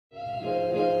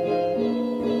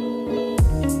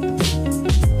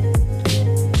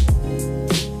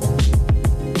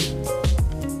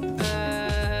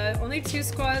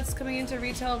to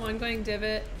retail, 1 going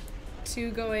divot,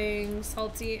 2 going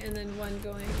salty, and then 1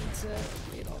 going to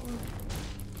fatal.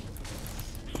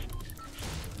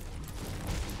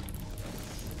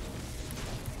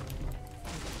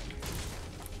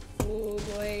 Oh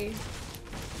boy.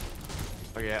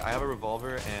 Okay, I have a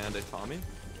revolver and a Tommy.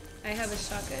 I have a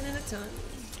shotgun and a Tommy,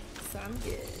 so I'm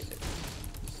good.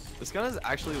 This gun is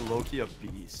actually low-key a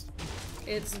beast.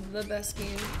 It's the best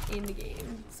game in the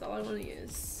game. That's all I want to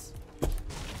use.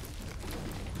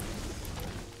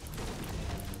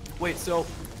 Wait, so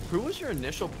who was your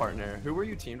initial partner? Who were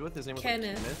you teamed with? His name was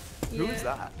Kenneth. Like Kenneth? Who is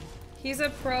that? He's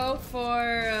a pro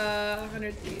for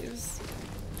 100 Thieves.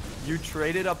 You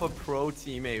traded up a pro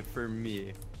teammate for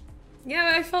me.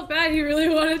 Yeah, I felt bad. He really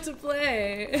wanted to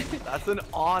play. That's an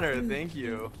honor. Thank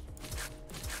you.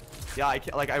 Yeah,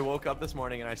 I woke up this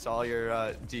morning and I saw your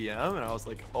DM and I was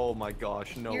like, oh my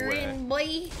gosh, no You're way. in,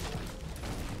 boy.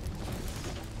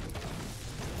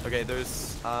 Okay,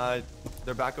 there's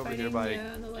they're back over here by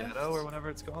on the left. Ghetto or whatever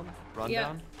it's called.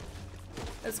 Rundown. Yeah.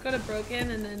 Let's go to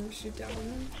Broken and then shoot down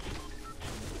them.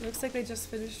 Looks like they just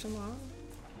finished them off.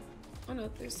 Oh no,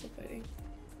 they're still fighting.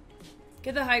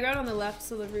 Get the high ground on the left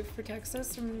so the roof protects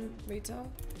us from retail.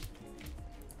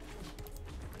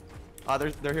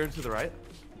 They're here to the right.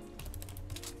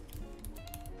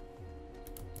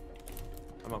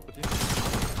 I'm up with you.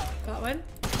 Got one.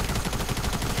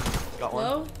 Got one.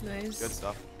 Low. Nice. Good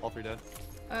stuff. All 3 dead.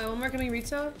 One more coming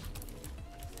retail.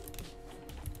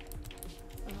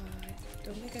 I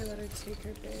don't think I let her take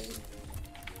her big.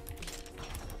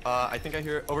 I think I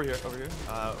hear over here.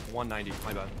 190.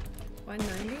 My bad.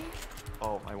 190?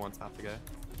 Oh, I one tapped the guy. It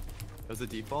was the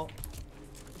default.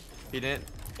 He didn't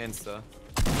insta.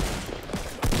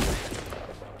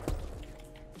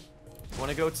 Want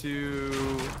to go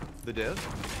to the div?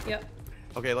 Yep.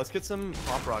 Okay, let's get some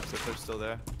pop rocks if they're still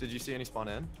there. Did you see any spawn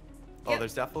in? Oh, Yep.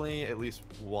 there's definitely at least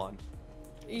 1.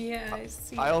 Yeah, I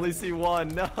see. I only see 1.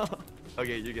 No.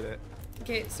 Okay, you get it.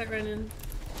 Okay, start running.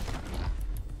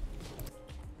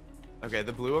 Okay,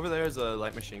 the blue over there is a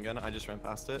light machine gun. I just ran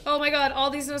past it. Oh my god, all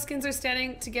these no skins are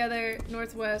standing together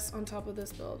northwest on top of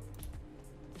this build.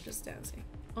 Just dancing.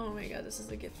 Oh my god, this is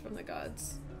a gift from the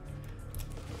gods.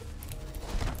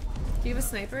 Do you have a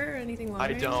sniper or anything long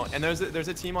range? I don't. And there's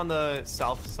a team on the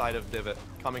south side of divot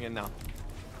coming in now.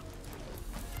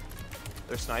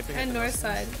 They're sniping. And north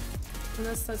side.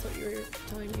 Unless that's what you were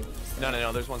telling me.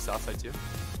 No. There's one south side too.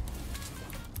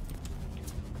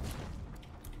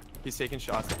 He's taking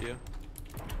shots at you.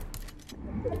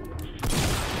 I'm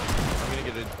gonna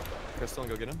get a crystal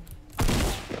and go get him.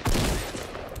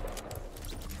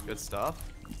 Good stuff.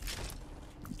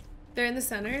 They're in the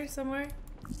center somewhere.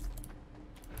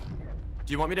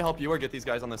 Do you want me to help you or get these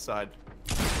guys on this side?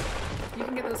 You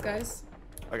can get those guys.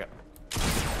 Okay.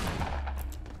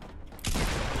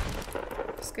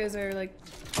 These guys are like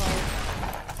tall.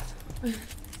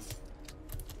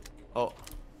 Oh.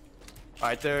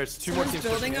 Alright, there's 2 more teams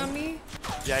building pushing on in. me?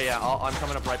 Yeah, I'm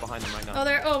coming up right behind them right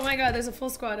now. Oh my god, there's a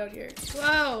full squad out here.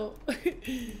 Wow.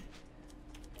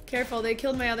 Careful, they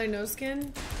killed my other no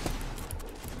skin.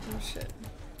 Oh shit.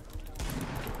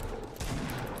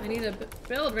 I need a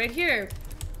build right here.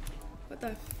 What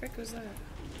the frick was that?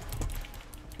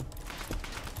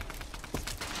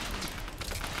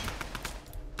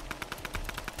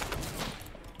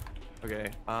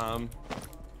 Okay,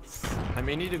 I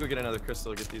may need to go get another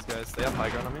crystal to get these guys. They have high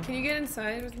ground on me. Can you get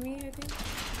inside with me, I think?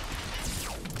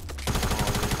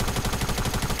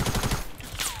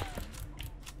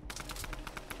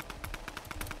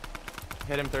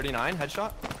 Hit him 39,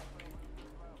 headshot.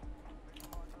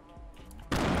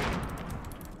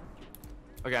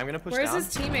 Okay, I'm gonna push down. Where's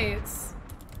his teammates?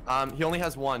 He only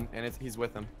has 1, and he's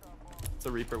with him. It's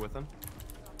a Reaper with him.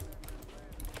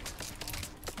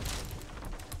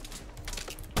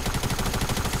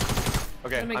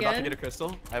 Okay, I'm about to get a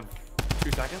crystal. I have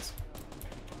 2 seconds.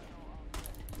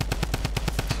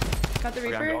 Got the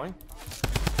Reaper? Okay, I'm going.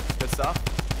 Good stuff.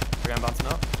 Okay, I'm bouncing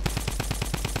up.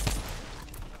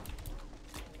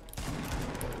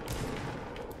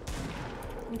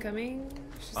 I'm coming.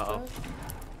 She's Uh-oh.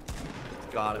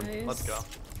 Got him. Nice. Let's go.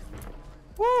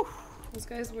 Woo! Those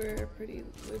guys were pretty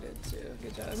looted too.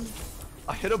 Good job.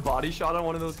 I hit a body shot on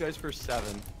one of those guys for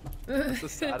 7. That's the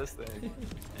saddest thing.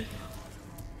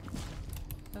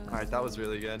 Alright, that was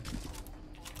really good.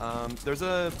 There's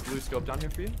a blue scope down here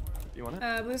for you. Do you want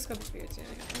it? Blue scope is for you too.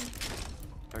 I got one.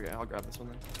 Okay, I'll grab this one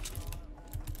then.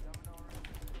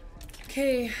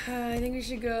 Okay, I think we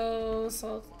should go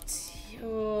salty.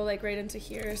 Oh, like right into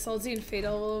here. Salty and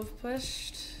Fatal will have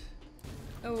pushed.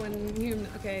 Oh, and you.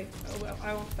 Okay. Oh, well,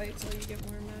 I won't fight till you get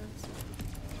more maps.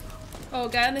 Oh,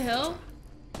 guy on the hill.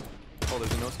 Oh,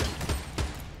 there's a no skin.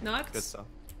 Knocked. Good stuff.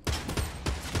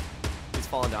 He's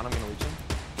falling down. I'm gonna reach him.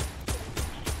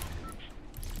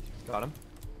 Got him.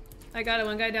 I got it.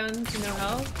 One guy down to no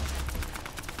health.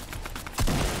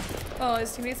 Oh,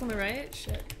 his teammate's on the right?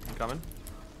 Shit. I'm coming.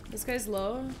 This guy's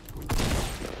low.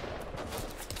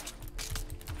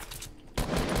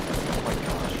 Oh my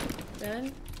gosh.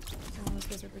 Dead? Oh, those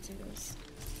guys are potatoes.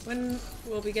 When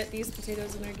will we get these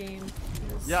potatoes in our game?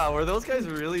 Yeah, were those guys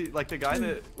really, like the guy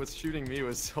that was shooting me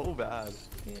was so bad.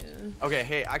 Yeah. Okay,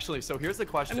 hey, actually, so here's the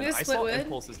question. I'm gonna I split saw wood.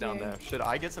 impulses down Here. there. Should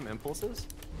I get some impulses?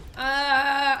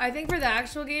 I think for the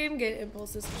actual game, get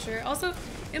impulses for sure. Also,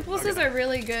 impulses Okay. are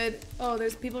really good. Oh,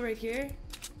 there's people right here.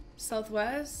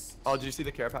 Southwest. Oh, did you see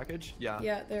the care package? Yeah.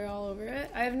 Yeah, they're all over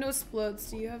it. I have no splodes.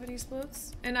 Do you have any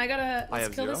splodes? And I gotta, let's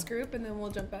have kill 0. this group and then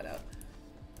we'll jump that out.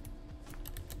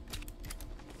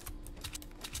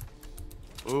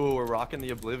 Ooh, we're rocking the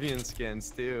Oblivion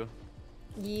skins too.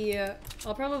 Yeah,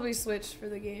 I'll probably switch for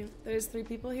the game. There's 3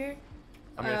 people here.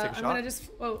 I'm gonna take a shot. I'm gonna just,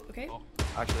 oh, okay. Oh,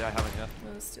 actually, I haven't yet.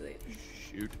 No, it's too late.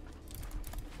 Shoot.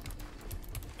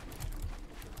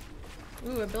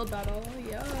 Ooh, a build battle.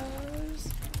 Yes.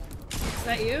 Is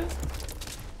that you?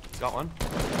 Got one.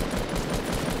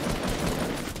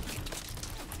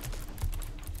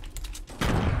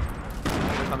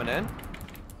 They're coming in.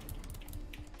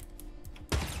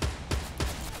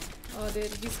 Oh, dude,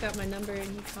 he's got my number and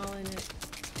he's calling it.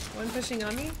 One pushing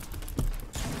on me.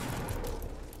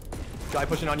 Guy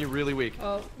pushing on you really weak.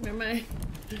 Oh, never mind.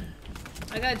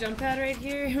 I got a jump pad right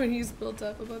here when he's built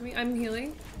up above me. I'm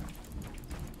healing.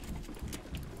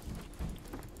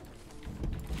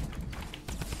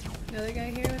 Another guy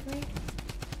here with me.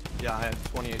 Yeah, I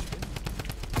have 20 HP.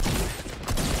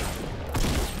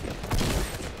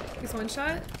 He's one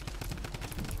shot.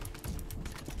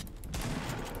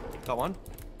 Got one.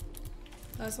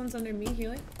 Last one's under me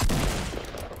healing.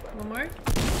 One more.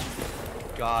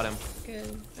 Got him.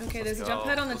 Good. Okay, there's a Let's jump go.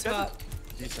 pad on the Those guys top. are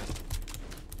decent.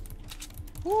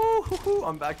 Woo, hoo, hoo.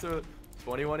 I'm back to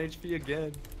 21 HP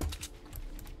again.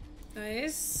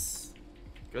 Nice.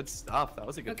 Good stuff. That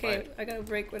was a good Okay, fight. I gotta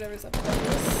break whatever's up above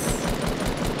this.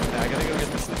 Yeah, I gotta go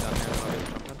get this sleep down here. And I'll get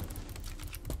something.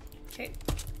 Okay,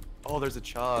 Oh, there's a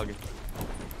chug.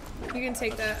 you can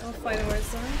take that. I'll fly towards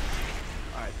them.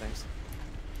 Alright, thanks.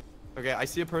 Okay, I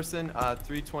see a person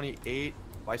 328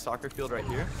 by soccer field right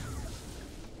here.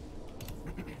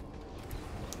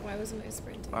 Why wasn't I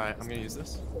sprinting? Alright, I'm gonna use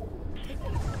this.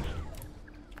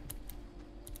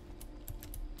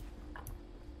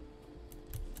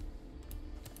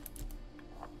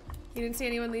 You didn't see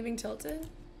anyone leaving Tilted?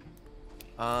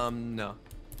 No.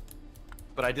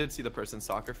 But I did see the person's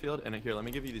soccer field, and here, let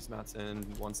me give you these mats in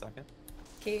 1 second.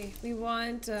 Okay, we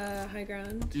want high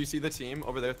ground. Do you see the team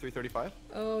over there, 335?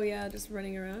 Oh yeah, just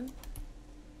running around.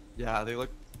 Yeah, they look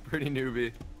pretty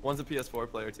newbie. One's a PS4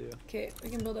 player too. Okay, we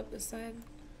can build up this side.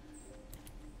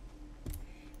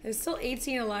 There's still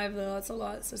 18 alive though, that's a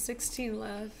lot. So 16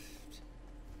 left.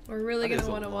 We're really That is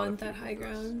gonna a lot want of that people high for us.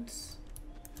 ground.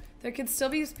 There could still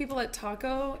be people at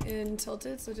Taco in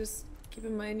Tilted, so just keep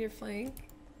in mind your flank.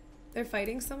 They're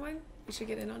fighting someone. We should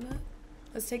get in on that.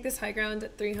 Let's take this high ground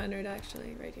at 300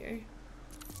 actually, right here.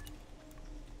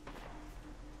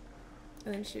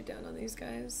 And then shoot down on these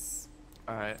guys.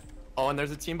 Alright. Oh, and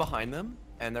there's a team behind them,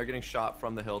 and they're getting shot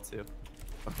from the hill too.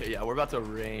 Okay, yeah, we're about to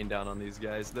rain down on these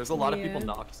guys. There's a lot of people Yeah.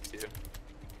 knocked too.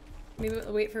 Maybe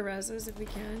we'll wait for reses if we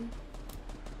can.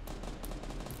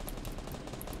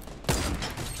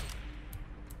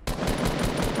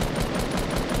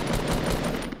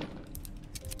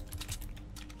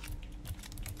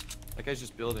 That guy's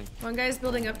just building. One guy's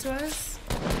building up to us.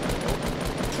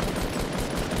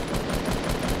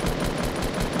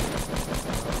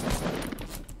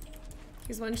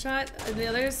 He's one shot. The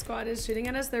other squad is shooting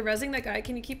at us. They're rezzing that guy.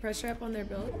 Can you keep pressure up on their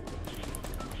build?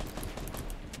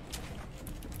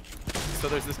 So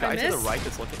there's this guy to the missed. right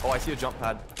that's looking. Oh, I see a jump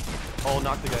pad. Oh,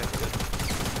 knock the guy.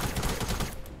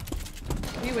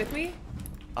 Good. Are you with me?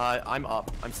 I'm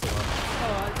up. I'm still up.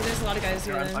 Oh, okay, there's a lot of guys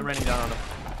here Here, then. I'm raining down on him.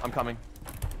 I'm coming.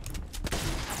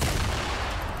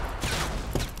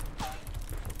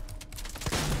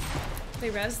 They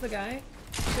res the guy.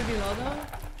 Should be low though.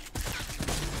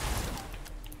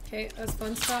 Okay, that's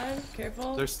one side.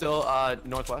 Careful. There's still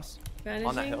northwest. Bandaging.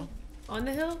 on that hill. On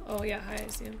the hill? Oh yeah, hi, I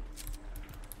see him.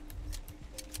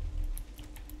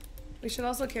 We should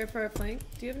also care for our flank.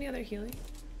 Do you have any other healing?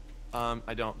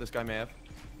 I don't. This guy may have.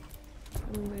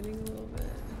 I'm moving a little bit.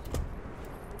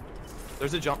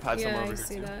 There's a jump pad Yeah, somewhere I over here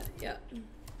see too. that. Yeah.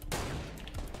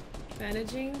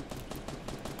 Bandaging.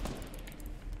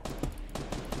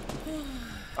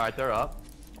 All right, they're up.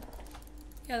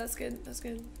 Yeah, that's good. That's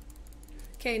good.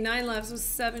 Okay, 9 left, so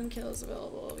 7 kills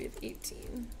available. We have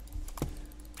 18.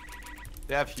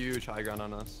 They have huge high ground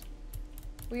on us.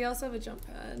 We also have a jump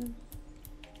pad.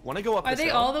 Want to go up? Are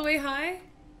they all the way high?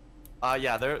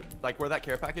 Yeah, they're like where that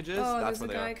care package is. Oh, that's there's where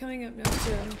a they guy are. coming up now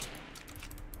too.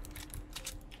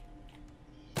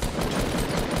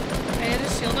 I had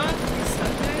his shield off. He's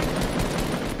stuck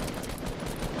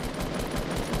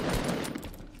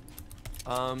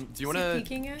there. Do you want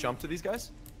to jump to these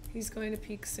guys? He's going to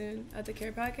peek soon at the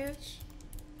care package.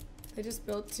 They just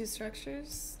built 2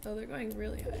 structures. Oh, they're going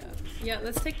really high up. Yeah,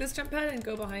 let's take this jump pad and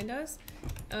go behind us.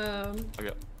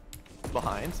 Okay.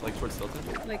 Behind, like towards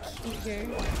Tilted? Like here.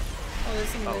 Oh, there's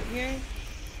some wood here.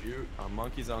 Shoot, a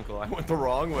monkey's uncle. I went the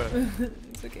wrong way.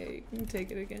 It's okay, you can take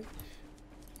it again.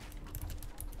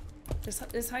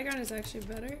 This high ground is actually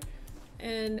better.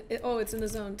 And, oh, it's in the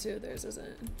zone too. Theirs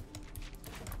isn't.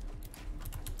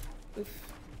 Oof.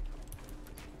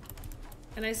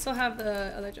 And I still have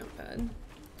the other jump pad.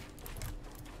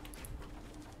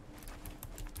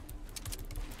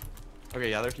 Okay,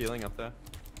 yeah, they're healing up there.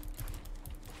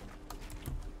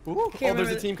 Ooh, Okay, oh,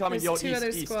 there's a team coming. Yo, two east, other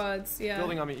east. squads, yeah.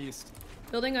 Building on me east.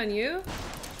 Building on you?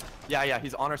 Yeah,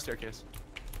 he's on our staircase.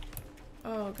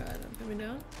 Oh god, I'm coming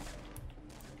down.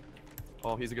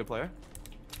 Oh, he's a good player.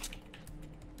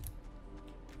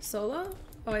 Solo?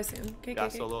 Oh, I see him. Okay, Yeah,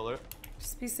 okay. solo alert.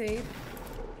 Just be safe.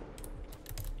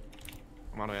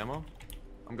 I'm out of ammo.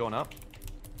 I'm going up.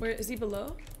 Where is he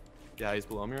below? Yeah, he's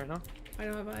below me right now. I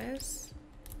don't have eyes.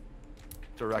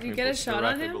 Directly. Did you get a shot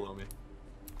on him? Below me.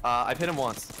 I've hit him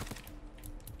once.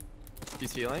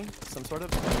 He's healing, some sort of.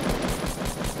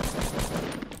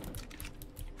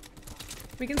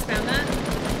 We can spam that.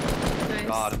 Nice.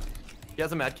 Got him. He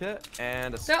has a med kit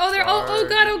and a.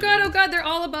 Oh god, they're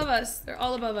all above us. They're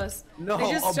all above us. No, they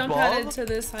just jump above? padded to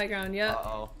this high ground. Yep.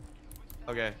 Uh-oh.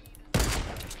 Okay.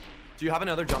 Do you have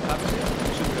another jump pad?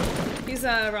 He's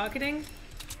rocketing.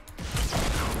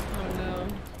 Oh no.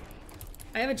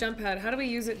 I have a jump pad. How do we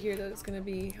use it here that it's gonna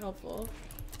be helpful?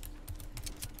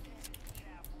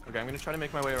 Okay, I'm gonna try to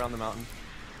make my way around the mountain.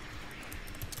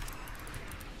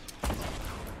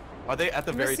 Are they at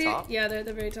the very top? Yeah, they're at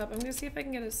the very top. I'm gonna see if I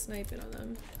can get a snipe in on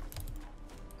them.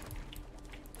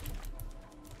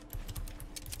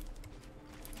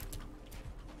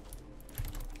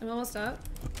 I'm almost up.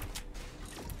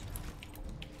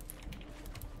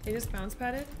 They just bounce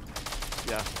padded?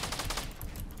 Yeah.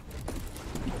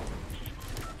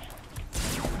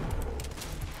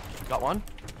 Got one.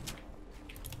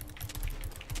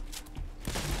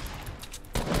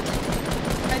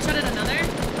 Headshotted another.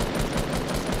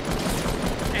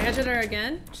 I headshot her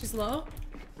again. She's low.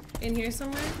 In here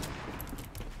somewhere.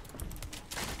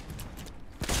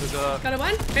 There's a... Got a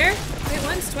one. Fair. Wait,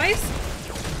 once, twice.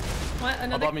 One,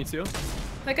 another. Above me too.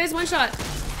 That guy's one shot.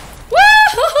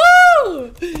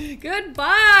 Woohoo!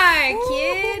 Goodbye,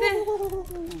 kid.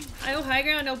 I go high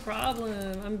ground, no problem.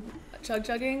 I'm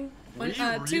chugging. We 2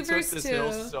 retook versus this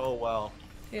hill 2. so well.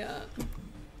 Yeah.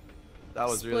 That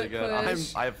was really good. I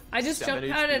just jump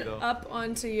HP padded though. up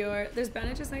onto your. There's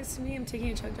bandages next to me. I'm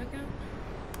taking a chug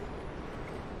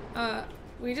now.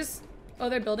 We just. Oh,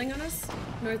 they're building on us.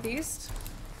 Northeast.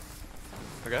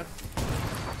 Okay.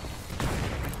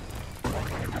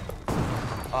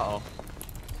 Uh-oh.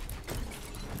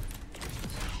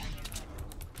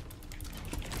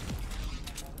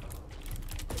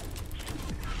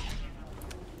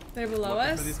 They're below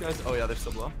Looking us. for these guys? Oh yeah, they're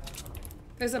still below.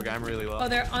 There's a. Okay, I'm really low. Oh,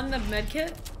 they're on the med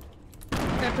kit.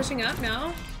 They're pushing up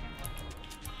now.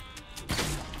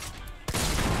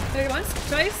 There once,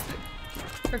 twice.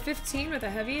 For 15 with a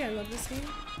heavy. I love this game.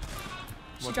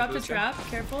 She dropped a trap.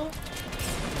 Careful.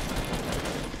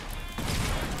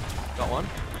 Got one.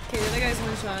 Okay, the other guy's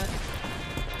one shot.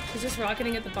 She's just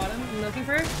rocketing at the bottom. I'm looking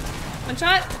for her. One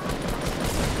shot.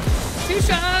 2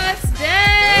 shots.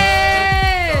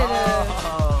 Dead.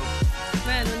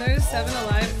 Man, when there's 7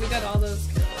 alive, we got all those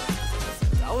kills.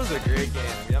 That was a great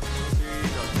game. We have